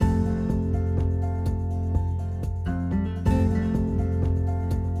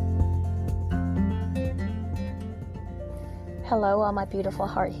Hello, all my beautiful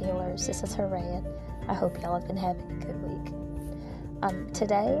heart healers. This is Harriet. I hope y'all have been having a good week.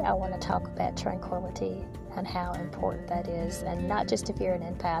 Today, I want to talk about tranquility and how important that is, and not just if you're an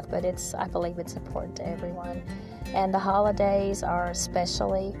empath, but I believe it's important to everyone. And the holidays are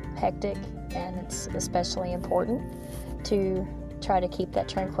especially hectic, and it's especially important to try to keep that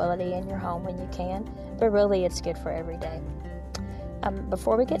tranquility in your home when you can, but really it's good for every day.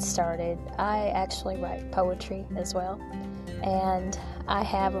 Before we get started, I actually write poetry as well, and I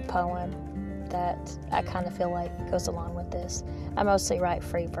have a poem that I kind of feel like goes along with this. I mostly write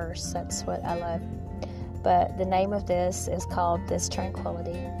free verse, that's what I love. But the name of this is called This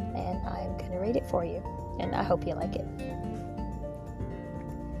Tranquility, and I'm going to read it for you, and I hope you like it.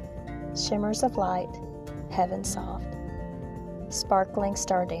 Shimmers of light, heaven soft, sparkling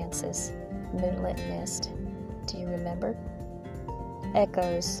star dances, moonlit mist. Do you remember?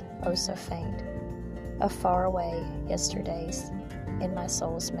 Echoes, oh so faint, of far away yesterdays in my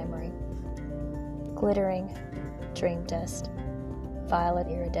soul's memory. Glittering dream dust, violet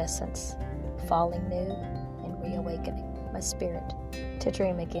iridescence, falling new and reawakening my spirit to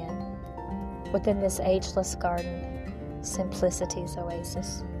dream again. Within this ageless garden, simplicity's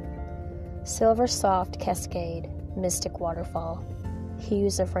oasis. Silver soft cascade, mystic waterfall,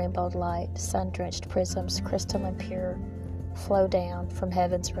 hues of rainbowed light, sun-drenched prisms, crystal and pure, flow down from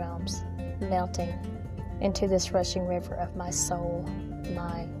heaven's realms, melting into this rushing river of my soul,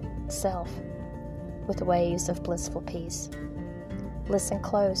 my self, with waves of blissful peace. Listen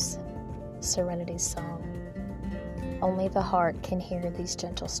close, serenity's song. Only the heart can hear these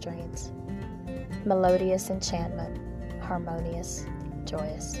gentle strains. Melodious enchantment, harmonious,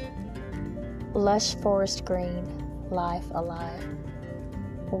 joyous. Lush forest green, life alive.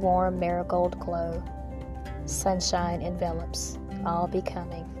 Warm marigold glow, sunshine envelops, all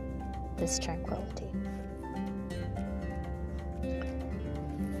becoming this tranquility.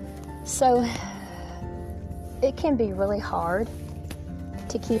 So, it can be really hard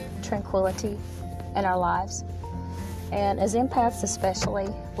to keep tranquility in our lives. And as empaths especially,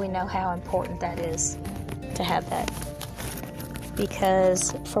 we know how important that is to have that.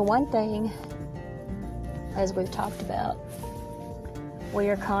 Because for one thing, as we've talked about, we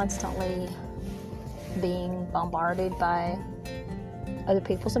are constantly being bombarded by other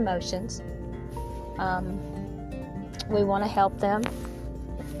people's emotions. We want to help them,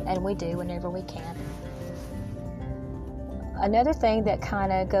 and we do whenever we can. Another thing that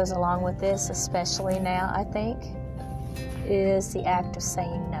kind of goes along with this, especially now, I think, is the act of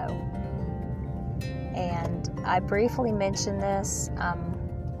saying no. And I briefly mentioned this a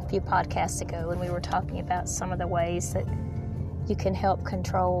few podcasts ago when we were talking about some of the ways that you can help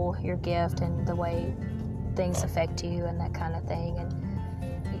control your gift and the way things affect you and that kind of thing. And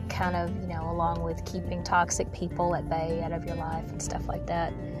it kind of, along with keeping toxic people at bay out of your life and stuff like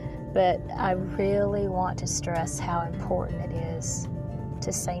that. But I really want to stress how important it is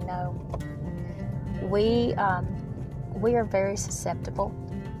to say no. We are very susceptible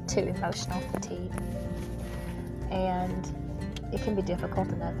to emotional fatigue, and it can be difficult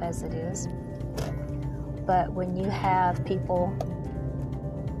enough as it is. But when you have people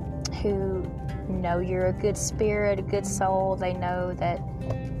who know you're a good spirit, a good soul, they know that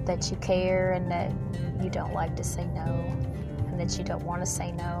you care and that you don't like to say no, and that you don't want to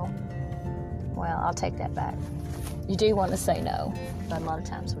say no. Well, I'll take that back. You do want to say no, but a lot of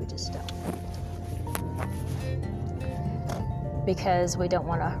times we just don't. Because we don't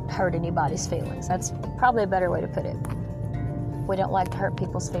want to hurt anybody's feelings. That's probably a better way to put it. We don't like to hurt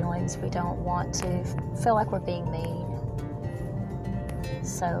people's feelings. We don't want to feel like we're being mean.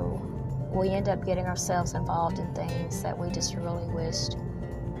 So we end up getting ourselves involved in things that we just really wished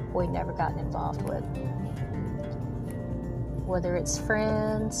we'd never gotten involved with. Whether it's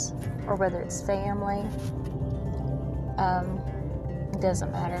friends or whether it's family, it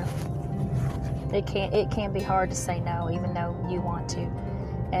doesn't matter. It can be hard to say no, even though you want to.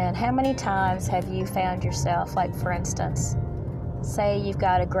 And how many times have you found yourself, like for instance, say you've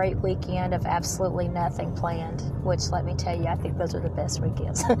got a great weekend of absolutely nothing planned, which let me tell you, I think those are the best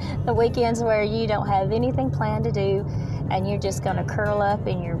weekends. The weekends where you don't have anything planned to do and you're just going to curl up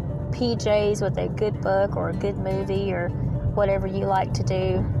in your PJs with a good book or a good movie or whatever you like to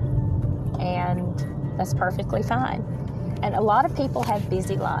do, and that's perfectly fine. And a lot of people have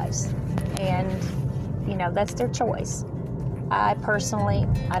busy lives, and that's their choice. I personally,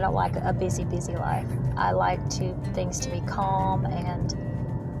 I don't like a busy life. I like things to be calm, and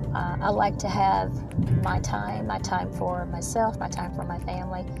I like to have my time for myself, my time for my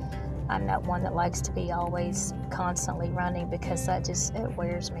family. I'm not one that likes to be always constantly running, because it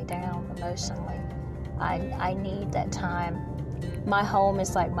wears me down emotionally. I need that time My home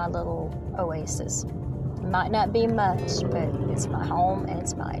is like my little oasis. It might not be much, but it's my home and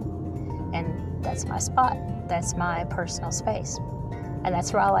it's mine. And that's my spot. That's my personal space. And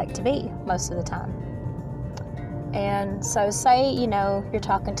that's where I like to be most of the time. And so say, you're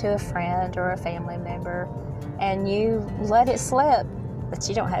talking to a friend or a family member and you let it slip that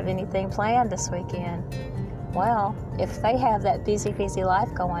you don't have anything planned this weekend. Well, if they have that busy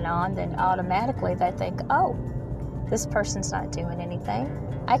life going on, then automatically they think, oh, this person's not doing anything.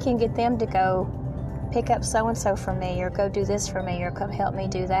 I can get them to go pick up so-and-so for me, or go do this for me, or come help me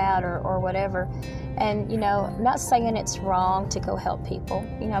do that, or whatever. And, I'm not saying it's wrong to go help people.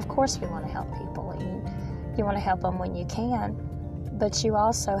 Of course we want to help people. You want to help them when you can. But you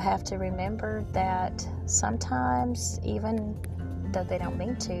also have to remember that sometimes, even though they don't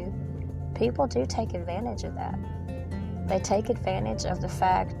mean to, people do take advantage of that. They take advantage of the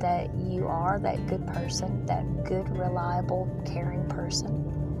fact that you are that good person, that good, reliable, caring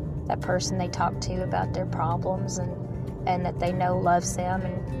person, that person they talk to about their problems and that they know loves them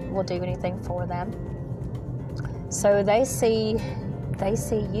and will do anything for them. So they see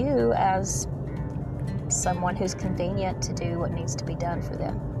you as someone who's convenient to do what needs to be done for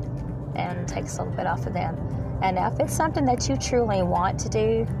them and takes a little bit off of them. And if it's something that you truly want to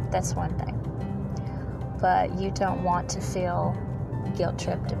do, that's one thing. But you don't want to feel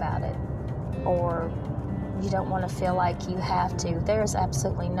guilt-tripped about it, or you don't want to feel like you have to. There's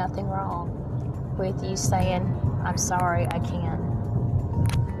absolutely nothing wrong with you saying, I'm sorry, I can't.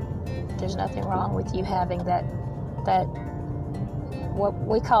 There's nothing wrong with you having that what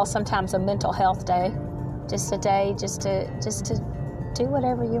we call sometimes a mental health day. Just a day just to do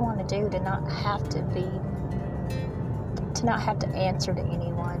whatever you want to do, to not have to answer to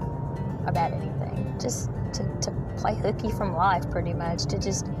anyone about anything, just to play hooky from life, pretty much, to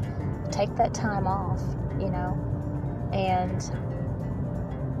just take that time off, and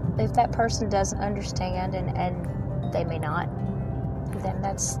if that person doesn't understand, and they may not, then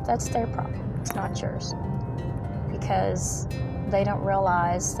that's their problem. It's not yours, because they don't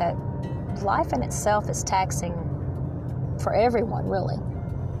realize that life in itself is taxing for everyone, really,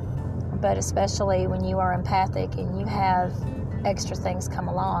 but especially when you are empathic and you have extra things come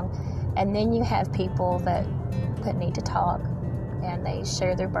along, and then you have people that need to talk and they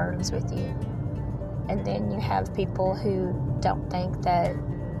share their burdens with you, and then you have people who don't think that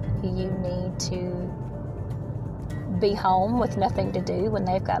you need to be home with nothing to do when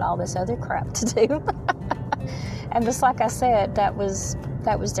they've got all this other crap to do. And just like I said, that was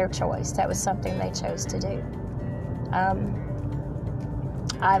their choice. That was something they chose to do.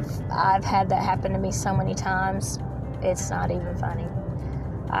 I've had that happen to me so many times, it's not even funny.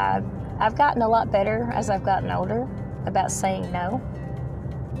 I've gotten a lot better as I've gotten older about saying no,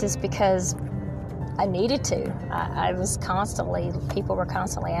 just because I needed to. People were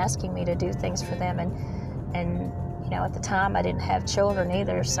constantly asking me to do things for them, and at the time I didn't have children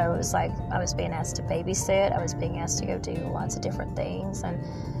either, so it was like I was being asked to babysit, I was being asked to go do lots of different things, and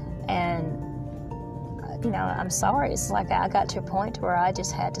I'm sorry, it's like I got to a point where I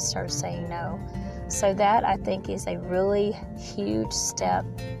just had to start saying no. So that, I think, is a really huge step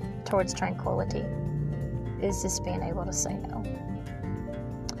towards tranquility, is just being able to say no.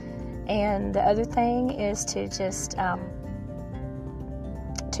 And the other thing is to just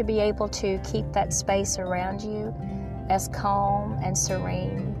to be able to keep that space around you as calm and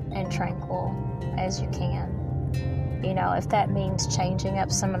serene and tranquil as you can. If that means changing up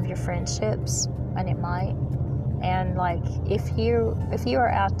some of your friendships, and it might. And like, if you are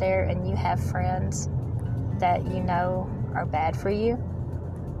out there and you have friends that are bad for you,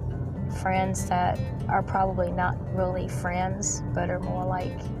 friends that are probably not really friends, but are more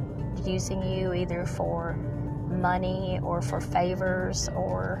like using you either for money or for favors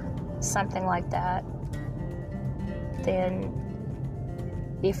or something like that, then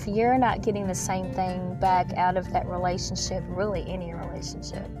if you're not getting the same thing back out of that relationship, really any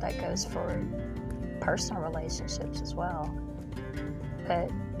relationship, that goes for personal relationships as well,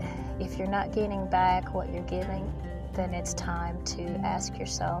 but if you're not getting back what you're giving, then it's time to ask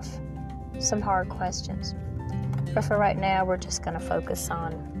yourself some hard questions. But for right now, we're just going to focus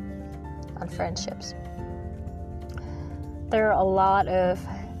on friendships. There are a lot of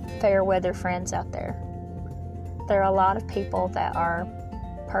fair weather friends out there. There are a lot of people that are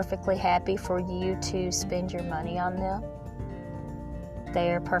perfectly happy for you to spend your money on them.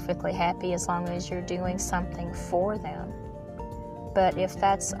 They are perfectly happy as long as you're doing something for them. But if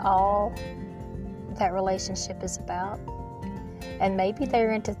that's all that relationship is about, and maybe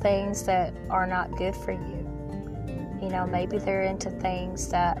they're into things that are not good for you, maybe they're into things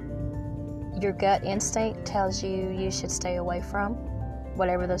that your gut instinct tells you should stay away from,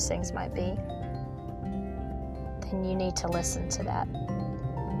 whatever those things might be, then you need to listen to that,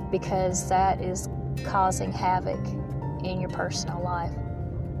 because that is causing havoc in your personal life.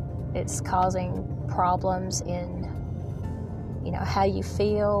 It's causing problems in, how you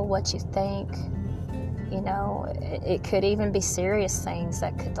feel, what you think. It could even be serious things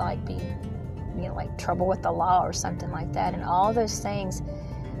that could be, like trouble with the law or something like that. And all those things,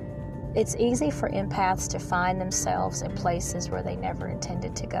 it's easy for empaths to find themselves in places where they never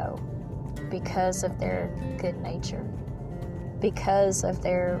intended to go because of their good nature, because of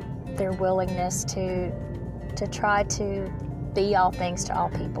their willingness to try to be all things to all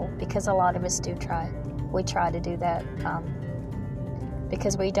people, because a lot of us do try. We try to do that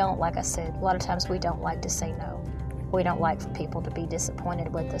because we don't, like I said, a lot of times we don't like to say no. We don't like for people to be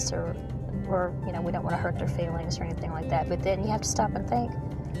disappointed with us, or we don't want to hurt their feelings or anything like that. But then you have to stop and think,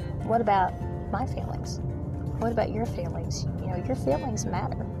 what about my feelings? What about your feelings? Your feelings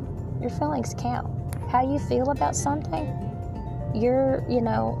matter. Your feelings count. How you feel about something, you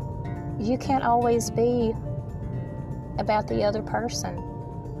can't always be about the other person.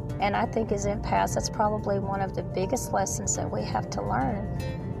 And I think as empaths, that's probably one of the biggest lessons that we have to learn,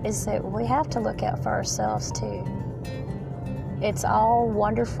 is that we have to look out for ourselves too. It's all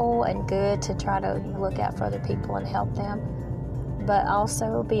wonderful and good to try to look out for other people and help them, but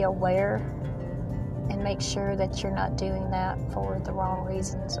also be aware and make sure that you're not doing that for the wrong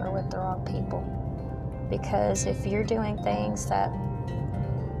reasons or with the wrong people. Because if you're doing things that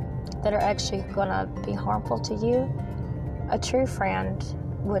are actually going to be harmful to you, a true friend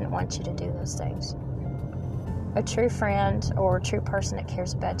wouldn't want you to do those things. A true friend or a true person that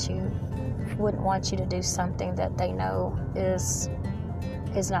cares about you wouldn't want you to do something that they know is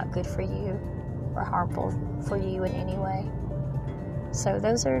not good for you or harmful for you in any way. So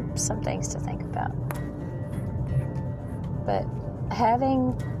those are some things to think about. But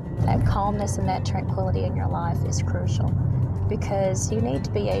having that calmness and that tranquility in your life is crucial, because you need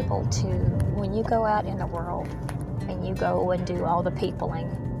to be able to, when you go out in the world and you go and do all the peopling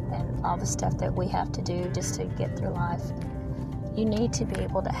and all the stuff that we have to do just to get through life, you need to be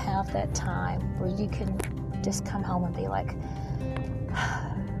able to have that time where you can just come home and be like,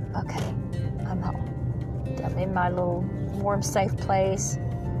 okay, I'm home. I'm in my little warm, safe place.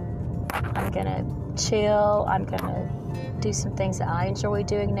 I'm going to chill. I'm going to do some things that I enjoy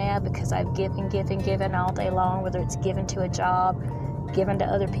doing now because I've given all day long, whether it's given to a job, given to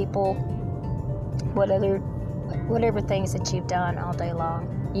other people, whatever things that you've done all day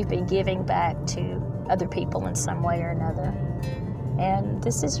long, you've been giving back to other people in some way or another. And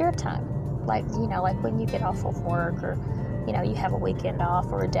this is your time. Like when you get off of work, or, you have a weekend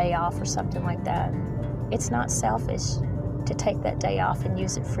off or a day off or something like that. It's not selfish to take that day off and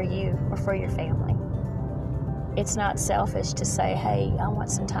use it for you or for your family. It's not selfish to say, hey, I want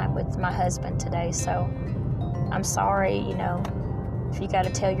some time with my husband today, so I'm sorry, if you got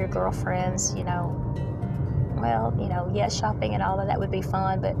to tell your girlfriends, shopping and all of that would be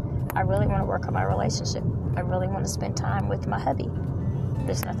fun, but I really want to work on my relationship. I really want to spend time with my hubby.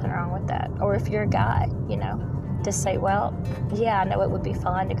 There's nothing wrong with that. Or if you're a guy, to say, well, yeah, I know it would be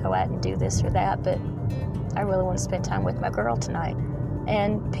fun to go out and do this or that, but I really want to spend time with my girl tonight.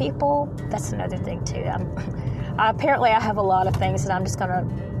 And people, that's another thing too. Apparently I have a lot of things that I'm just going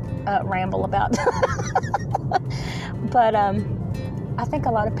to ramble about. But I think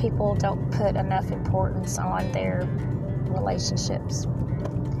a lot of people don't put enough importance on their relationships,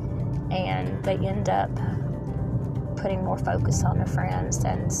 and they end up putting more focus on their friends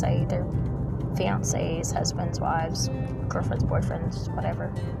than, say, their fiancés, husbands, wives, girlfriends, boyfriends,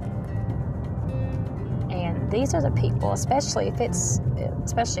 whatever. And these are the people, especially if it's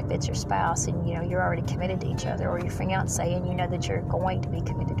your spouse and you're already committed to each other, or your fiancé and you know that you're going to be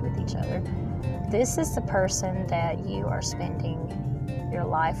committed with each other. This is the person that you are spending your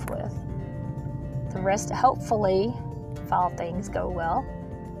life with. The rest, hopefully, if all things go well,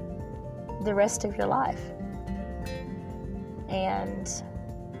 the rest of your life. And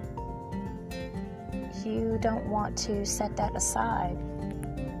you don't want to set that aside.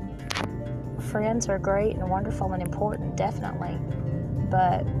 Friends are great and wonderful and important, definitely,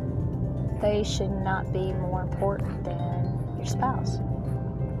 but they should not be more important than your spouse.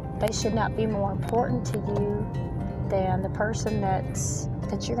 They should not be more important to you than the person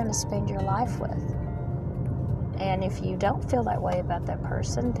that you're going to spend your life with. And if you don't feel that way about that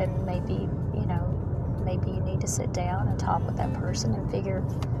person, then maybe you need to sit down and talk with that person and figure,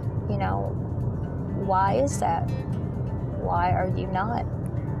 why is that? Why are you not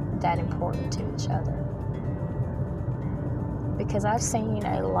that important to each other? Because I've seen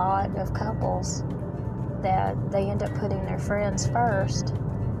a lot of couples that they end up putting their friends first,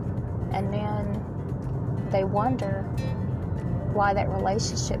 and then they wonder why that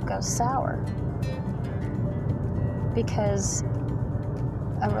relationship goes sour. Because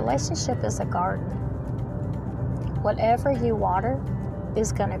a relationship is a garden. Whatever you water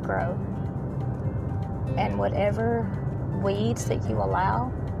is going to grow. And whatever weeds that you allow,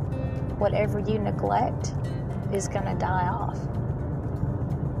 whatever you neglect, is going to die off.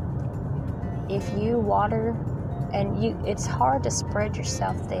 If you water, and it's hard to spread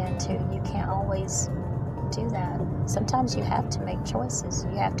yourself thin too. You can't always do that. Sometimes you have to make choices.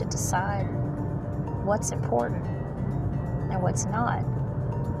 You have to decide what's important and what's not.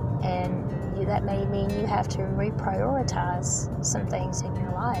 And that may mean you have to reprioritize some things in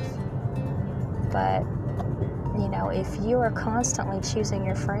your life. But, if you are constantly choosing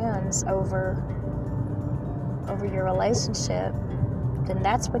your friends over your relationship, then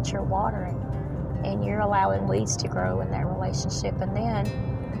that's what you're watering. And you're allowing weeds to grow in that relationship. And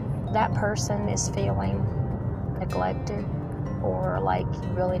then that person is feeling neglected or like you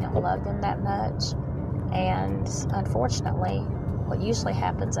really don't love them that much. And unfortunately, what usually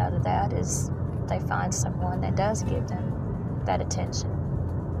happens out of that is they find someone that does give them that attention.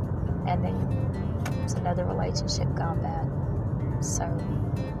 And then it's another relationship gone bad.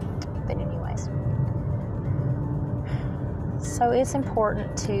 But anyways. So it's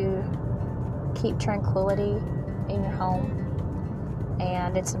important to keep tranquility in your home.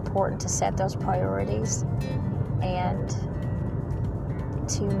 And it's important to set those priorities and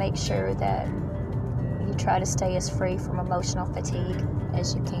to make sure that you try to stay as free from emotional fatigue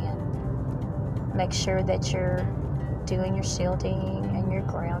as you can. Make sure that you're doing your shielding and your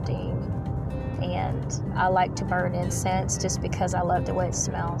grounding. And I like to burn incense just because I love the way it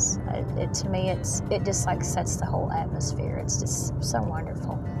smells. To me, it just like sets the whole atmosphere. It's just so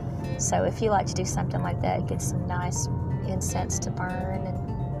wonderful. So if you like to do something like that, get some nice incense to burn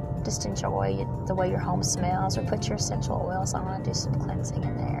and just enjoy the way your home smells, or put your essential oils on, do some cleansing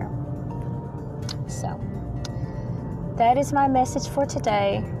in there. So that is my message for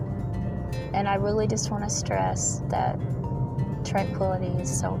today. And I really just want to stress that tranquility is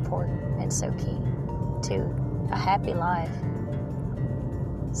so important and so key to a happy life.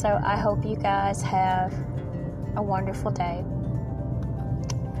 So I hope you guys have a wonderful day,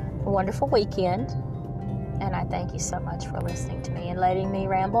 a wonderful weekend, and I thank you so much for listening to me and letting me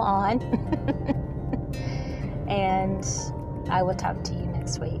ramble on. And I will talk to you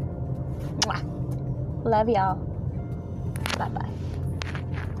next week. Mwah. Love y'all. Bye-bye.